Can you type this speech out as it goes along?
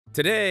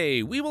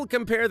Today, we will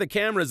compare the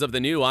cameras of the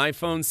new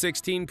iPhone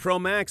 16 Pro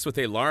Max with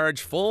a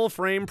large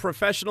full-frame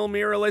professional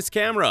mirrorless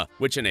camera,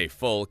 which in a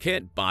full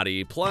kit,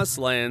 body plus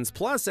lens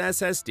plus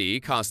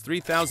SSD costs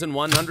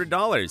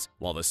 $3,100,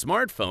 while the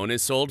smartphone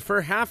is sold for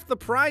half the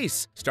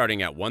price,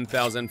 starting at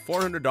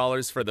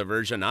 $1,400 for the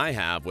version I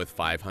have with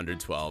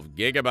 512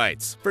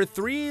 gigabytes. For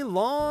 3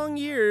 long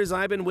years,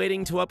 I've been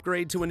waiting to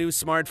upgrade to a new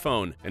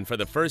smartphone, and for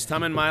the first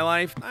time in my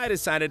life, I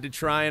decided to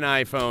try an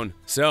iPhone.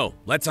 So,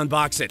 let's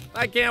unbox it.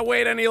 I can't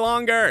wait any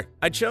longer.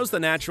 I chose the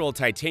natural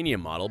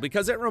titanium model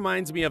because it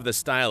reminds me of the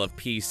style of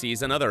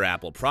PCs and other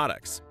Apple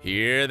products.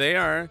 Here they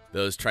are,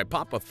 those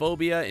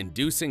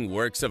trypophobia-inducing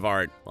works of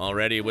art,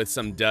 already with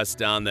some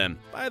dust on them.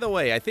 By the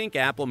way, I think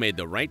Apple made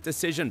the right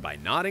decision by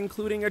not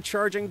including a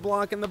charging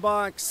block in the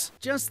box.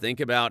 Just think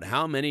about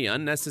how many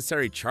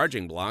unnecessary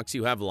charging blocks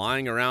you have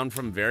lying around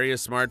from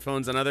various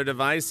smartphones and other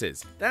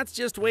devices. That's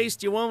just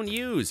waste you won't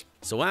use.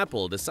 So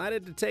Apple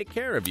decided to take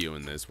care of you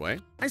in this way.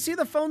 I see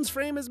the phone's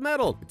frame is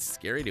metal. It's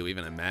scary to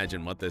even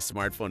imagine what this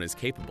smartphone is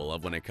capable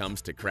of when it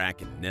comes to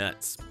cracking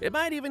nuts. It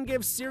might even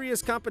give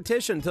serious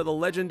competition to the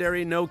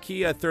legendary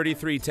Nokia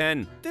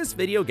 3310. This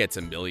video gets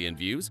a million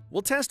views.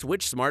 We'll test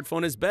which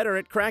smartphone is better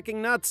at cracking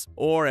nuts.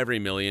 Or every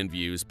million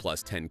views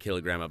plus 10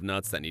 kilogram of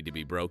nuts that need to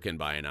be broken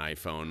by an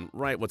iPhone.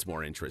 Write what's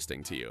more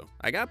interesting to you.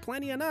 I got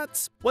plenty of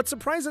nuts. What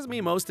surprises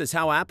me most is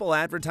how Apple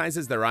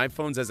advertises their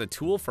iPhones as a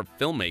tool for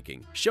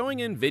filmmaking, showing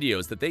in videos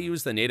that they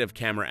use the native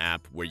camera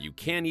app where you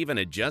can't even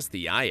adjust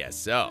the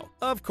ISO.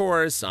 Of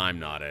course, I'm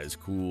not as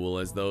cool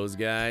as those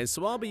guys,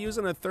 so I'll be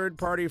using a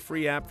third-party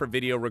free app for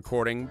video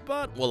recording,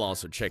 but we'll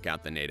also check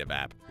out the native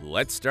app.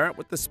 Let's start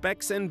with the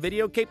specs and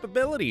video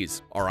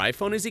capabilities. Our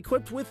iPhone is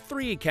equipped with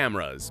 3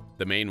 cameras.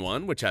 The main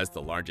one, which has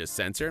the largest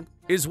sensor,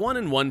 is 1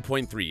 and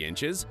 1.3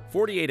 inches,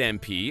 48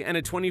 MP, and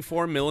a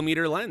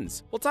 24mm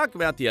lens. We'll talk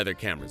about the other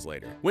cameras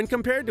later. When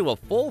compared to a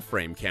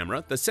full-frame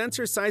camera, the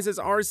sensor sizes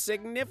are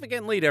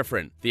significantly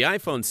different. The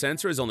iPhone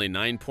sensor is only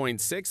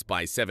 9.6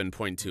 by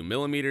 7.2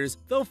 millimeters,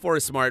 though for a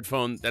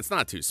smartphone, that's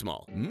not too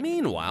small.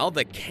 Meanwhile,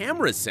 the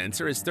camera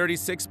sensor is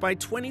 36 by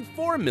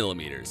 24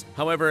 millimeters.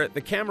 However,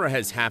 the camera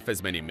has half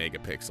as many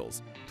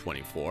megapixels,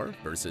 24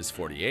 versus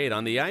 48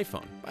 on the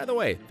iPhone. By the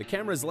way, the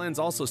camera's lens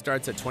also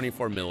starts at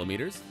 24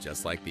 millimeters,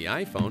 just like the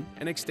iPhone,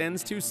 and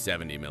extends to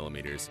 70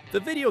 millimeters. The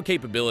video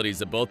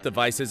capabilities of both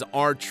devices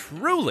are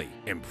truly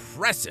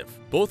impressive.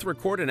 Both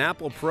record in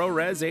Apple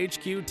ProRes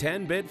HQ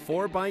 10-bit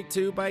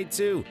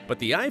 4x2x2, but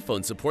the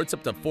iPhone supports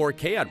up to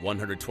 4K at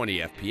 120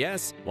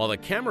 FPS, while the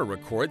camera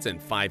records in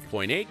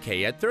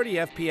 5.8K at 30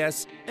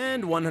 FPS,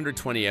 and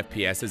 120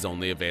 FPS is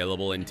only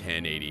available in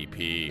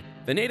 1080p.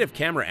 The native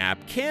camera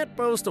app can't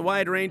boast a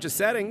wide range of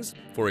settings.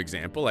 For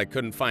example, I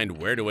couldn't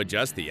find where to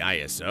adjust the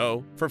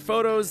ISO. For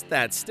photos,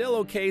 that's still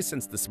okay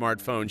since the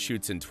smartphone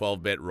shoots in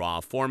 12-bit RAW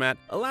format,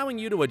 allowing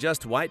you to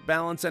adjust white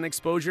balance and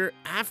exposure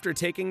after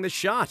taking the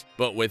shot.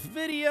 But with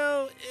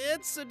video,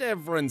 it's a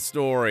different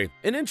story.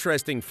 An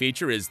interesting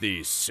feature is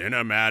the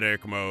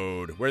cinematic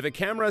mode, where the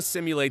camera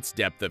simulates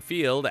depth of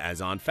field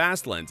as on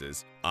fast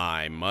lenses.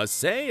 I must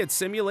say it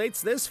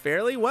simulates this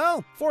fairly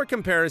well. For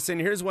comparison,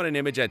 here's what an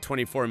image at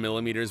 24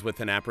 millimeters with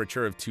an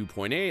aperture of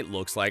 2.8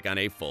 looks like on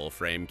a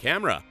full-frame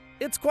camera.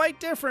 It's quite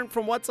different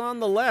from what's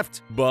on the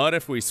left, but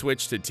if we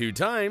switch to 2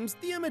 times,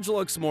 the image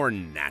looks more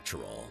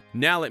natural.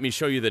 Now let me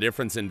show you the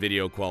difference in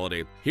video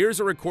quality. Here's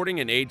a recording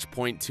in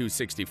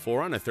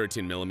H.264 on a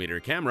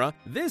 13mm camera,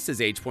 this is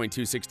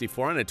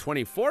H.264 on a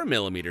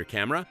 24mm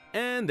camera,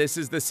 and this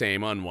is the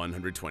same on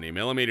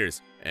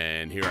 120mm.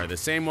 And here are the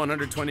same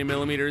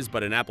 120mm,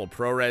 but in Apple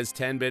ProRes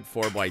 10-bit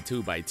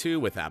 4x2x2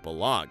 with Apple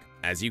Log.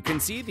 As you can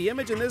see, the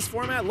image in this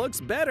format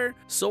looks better,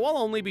 so I'll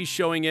only be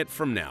showing it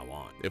from now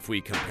on. If we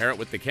compare it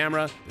with the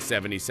camera, the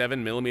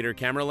 77mm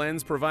camera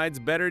lens provides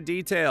better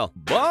detail.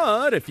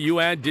 But if you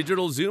add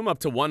digital zoom up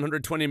to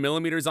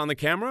 120mm on the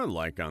camera,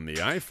 like on the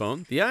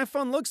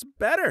iPhone looks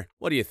better.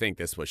 What do you think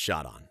this was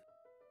shot on?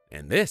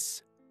 And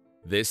this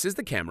is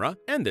the camera,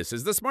 and this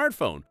is the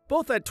smartphone,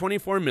 both at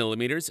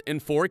 24mm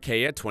and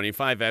 4K at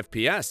 25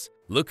 FPS.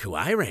 Look who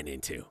I ran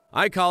into.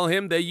 I call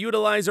him the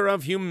utilizer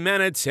of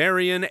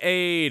humanitarian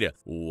aid.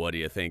 What do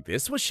you think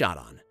this was shot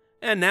on?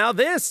 And now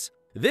this.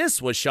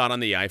 This was shot on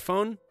the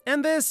iPhone,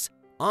 and this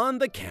on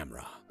the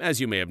camera.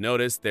 As you may have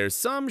noticed, there's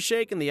some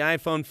shake in the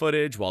iPhone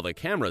footage while the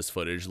camera's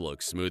footage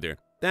looks smoother.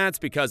 That's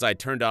because I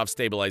turned off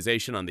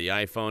stabilization on the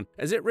iPhone,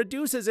 as it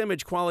reduces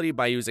image quality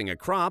by using a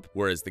crop,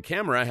 whereas the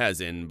camera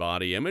has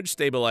in-body image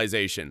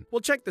stabilization.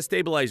 We'll check the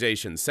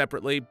stabilization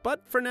separately,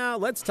 but for now,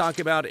 let's talk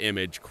about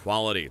image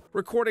quality.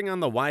 Recording on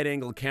the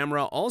wide-angle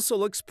camera also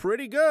looks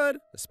pretty good,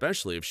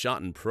 especially if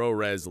shot in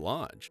ProRes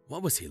Lodge.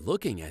 What was he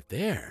looking at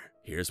there?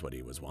 Here's what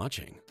he was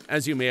watching.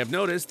 As you may have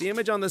noticed, the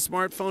image on the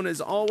smartphone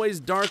is always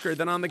darker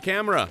than on the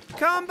camera.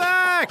 Come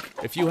back!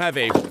 If you have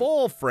a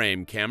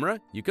full-frame camera,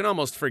 you can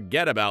almost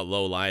forget about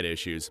low light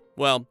issues.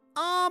 Well,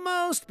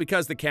 almost,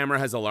 because the camera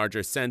has a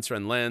larger sensor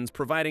and lens,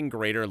 providing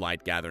greater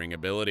light gathering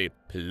ability.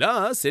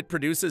 Plus, it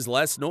produces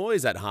less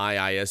noise at high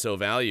ISO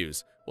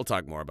values. We'll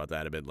talk more about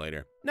that a bit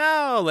later.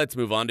 Now, let's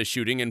move on to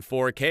shooting in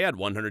 4K at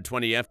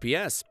 120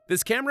 FPS.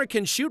 This camera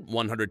can shoot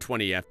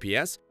 120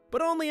 FPS,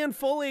 but only in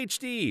full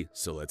HD,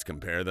 so let's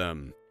compare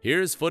them.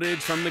 Here's footage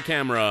from the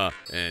camera,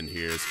 and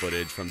here's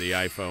footage from the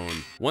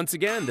iPhone. Once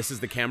again, this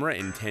is the camera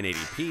in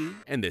 1080p,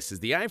 and this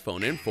is the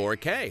iPhone in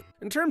 4K.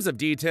 In terms of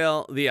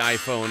detail, the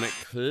iPhone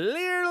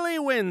clearly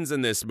wins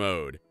in this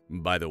mode.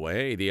 By the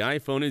way, the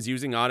iPhone is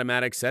using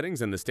automatic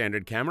settings in the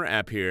standard camera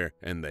app here,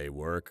 and they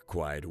work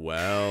quite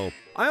well.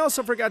 I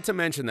also forgot to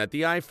mention that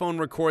the iPhone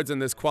records in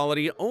this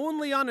quality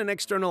only on an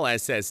external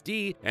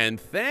SSD, and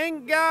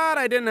thank God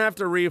I didn't have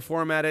to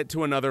reformat it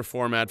to another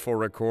format for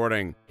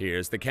recording.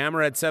 Here's the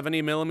camera at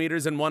 70mm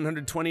and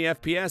 120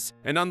 FPS,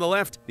 and on the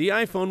left, the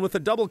iPhone with a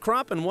double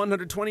crop and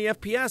 120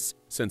 FPS,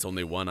 since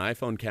only one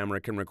iPhone camera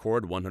can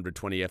record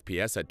 120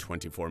 FPS at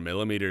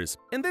 24mm.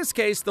 In this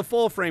case, the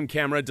full-frame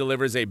camera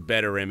delivers a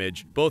better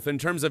image, both in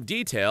terms of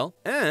detail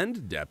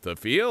and depth of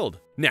field.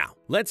 Now,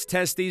 let's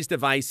test these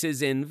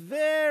devices in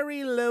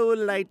very low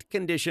light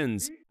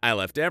conditions. I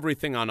left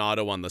everything on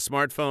auto on the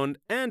smartphone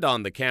and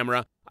on the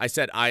camera. I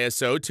set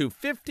ISO to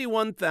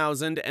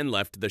 51,000 and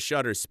left the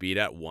shutter speed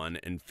at 1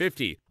 in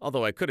 50,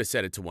 although I could have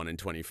set it to 1 in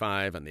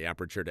 25 and the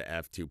aperture to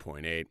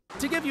f2.8.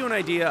 To give you an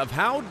idea of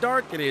how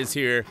dark it is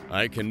here,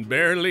 I can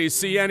barely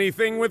see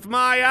anything with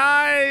my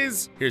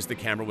eyes! Here's the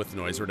camera with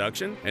noise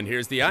reduction, and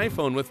here's the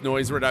iPhone with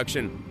noise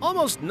reduction.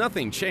 Almost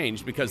nothing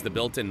changed because the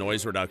built-in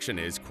noise reduction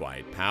is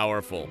quite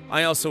powerful.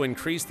 I also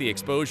increased the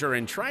exposure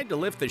and tried to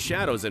lift the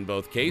shadows in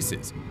both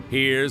cases.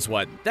 Here's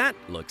what that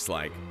looks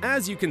like.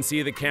 As you can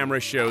see, the camera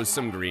shows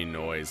some green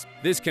noise.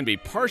 This can be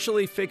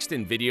partially fixed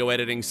in video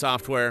editing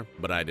software,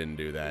 but I didn't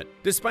do that.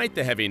 Despite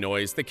the heavy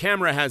noise, the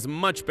camera has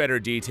much better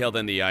detail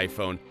than the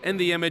iPhone, and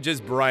the image is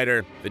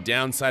brighter. The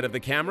downside of the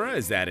camera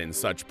is that in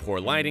such poor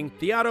lighting,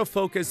 the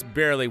autofocus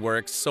barely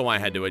works, so I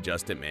had to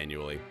adjust it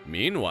manually.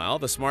 Meanwhile,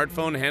 the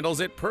smartphone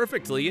handles it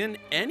perfectly in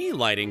any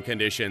lighting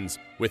conditions.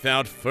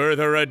 Without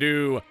further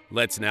ado,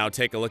 let's now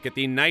take a look at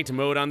the night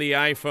mode on the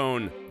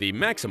iPhone. The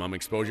maximum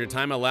exposure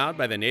time allowed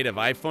by the native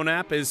iPhone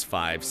app is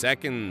 5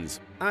 seconds.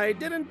 I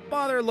didn't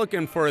bother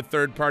looking for a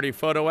third-party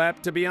photo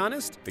app, to be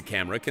honest. The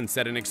camera can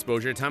set an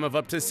exposure time of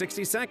up to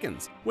 60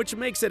 seconds, which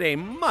makes it a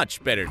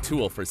much better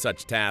tool for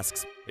such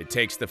tasks. It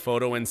takes the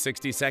photo in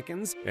 60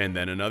 seconds, and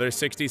then another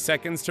 60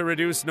 seconds to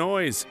reduce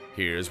noise.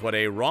 Here's what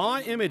a raw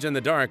image in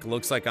the dark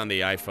looks like on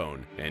the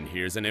iPhone, and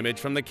here's an image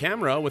from the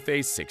camera with a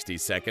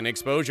 60-second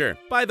exposure.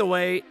 By the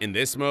way, in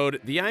this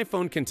mode, the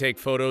iPhone can take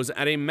photos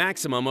at a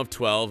maximum of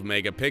 12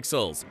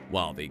 megapixels,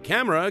 while the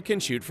camera can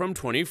shoot from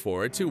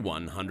 24 to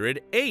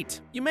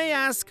 108. You may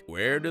ask,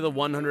 where do the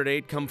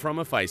 108 come from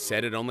if I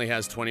said it only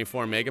has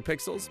 24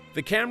 megapixels?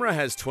 The camera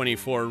has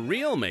 24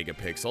 real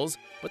megapixels,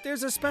 but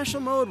there's a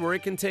special mode where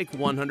it can take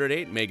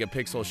 108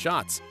 megapixel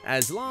shots,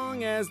 as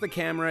long as the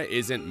camera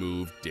isn't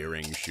moved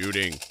during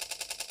shooting.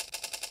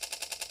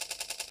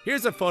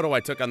 Here's a photo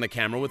I took on the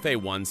camera with a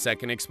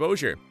 1-second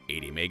exposure,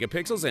 80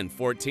 megapixels and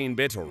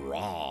 14-bit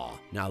RAW.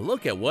 Now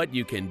look at what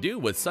you can do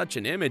with such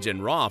an image in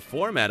RAW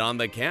format on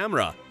the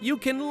camera. You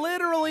can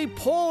literally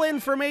pull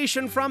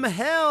information from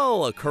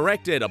hell,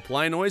 correct it,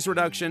 apply noise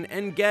reduction,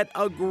 and get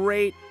a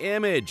great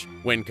image.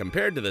 When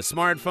compared to the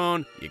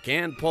smartphone, you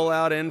can't pull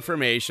out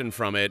information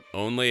from it,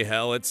 only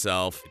hell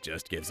itself. It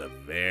just gives a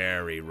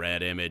very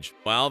red image,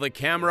 while the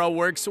camera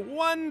works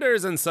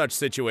wonders in such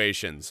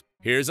situations.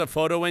 Here's a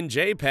photo in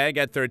JPEG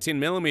at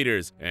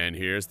 13mm, and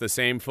here's the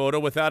same photo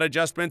without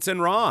adjustments in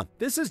RAW.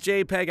 This is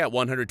JPEG at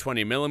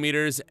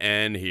 120mm,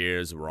 and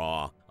here's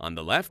RAW. On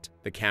the left,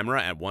 the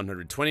camera at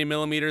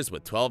 120mm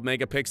with 12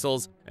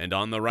 megapixels, and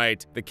on the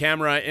right, the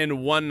camera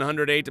in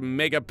 108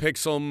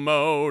 megapixel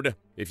mode.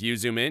 If you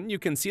zoom in, you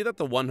can see that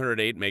the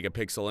 108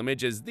 megapixel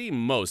image is the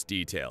most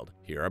detailed.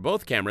 Here are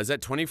both cameras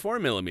at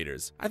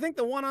 24mm. I think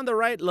the one on the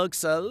right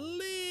looks a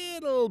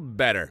little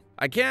better.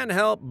 I can't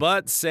help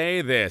but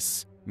say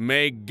this.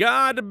 May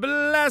God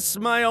bless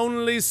my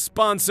only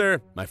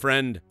sponsor. My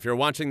friend, if you're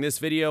watching this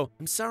video,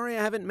 I'm sorry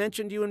I haven't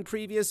mentioned you in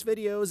previous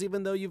videos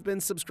even though you've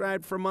been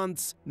subscribed for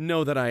months.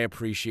 Know that I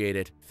appreciate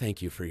it.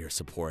 Thank you for your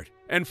support.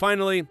 And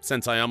finally,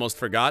 since I almost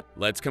forgot,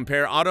 let's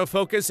compare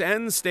autofocus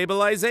and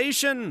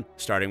stabilization.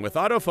 Starting with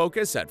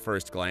autofocus, at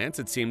first glance,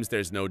 it seems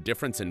there's no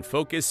difference in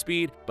focus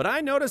speed, but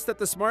I noticed that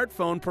the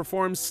smartphone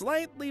performs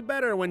slightly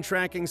better when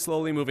tracking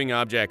slowly moving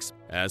objects.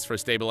 As for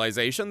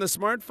stabilization, the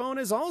smartphone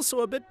is also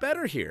a bit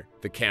better here.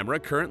 The camera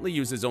currently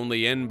uses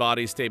only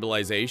in-body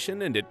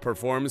stabilization, and it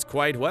performs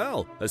quite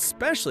well,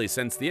 especially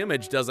since the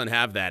image doesn't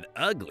have that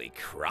ugly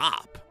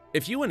crop.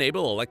 If you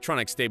enable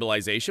electronic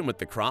stabilization with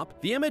the crop,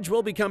 the image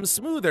will become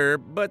smoother,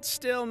 but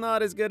still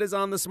not as good as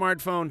on the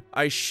smartphone.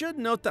 I should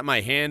note that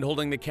my hand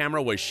holding the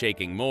camera was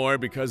shaking more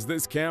because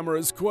this camera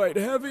is quite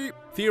heavy.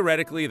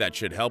 Theoretically, that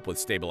should help with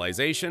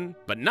stabilization,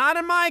 but not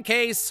in my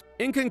case.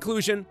 In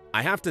conclusion,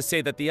 I have to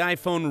say that the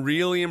iPhone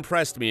really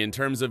impressed me in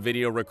terms of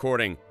video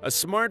recording. A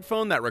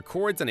smartphone that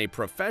records in a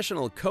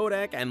professional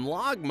codec and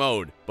log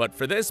mode. But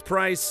for this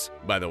price,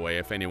 by the way,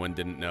 if anyone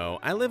didn't know,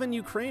 I live in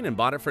Ukraine and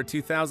bought it for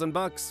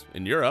 $2,000.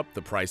 In Europe,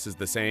 the price is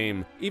the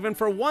same. Even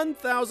for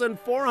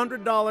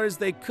 $1,400,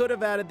 they could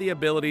have added the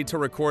ability to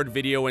record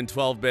video in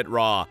 12-bit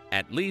RAW,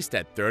 at least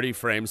at 30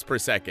 frames per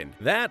second.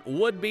 That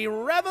would be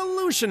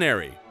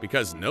revolutionary,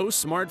 because no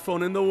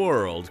smartphone in the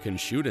world can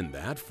shoot in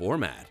that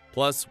format.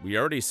 Plus, we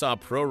already saw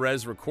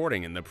ProRes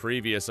recording in the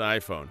previous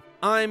iPhone.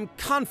 I'm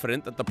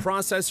confident that the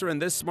processor in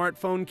this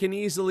smartphone can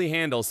easily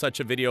handle such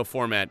a video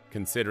format,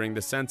 considering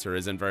the sensor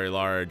isn't very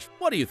large.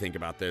 What do you think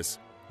about this?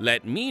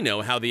 Let me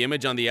know how the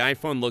image on the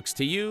iPhone looks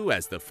to you,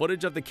 as the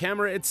footage of the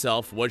camera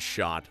itself was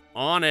shot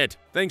on it.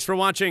 Thanks for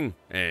watching,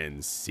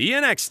 and see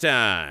you next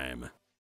time!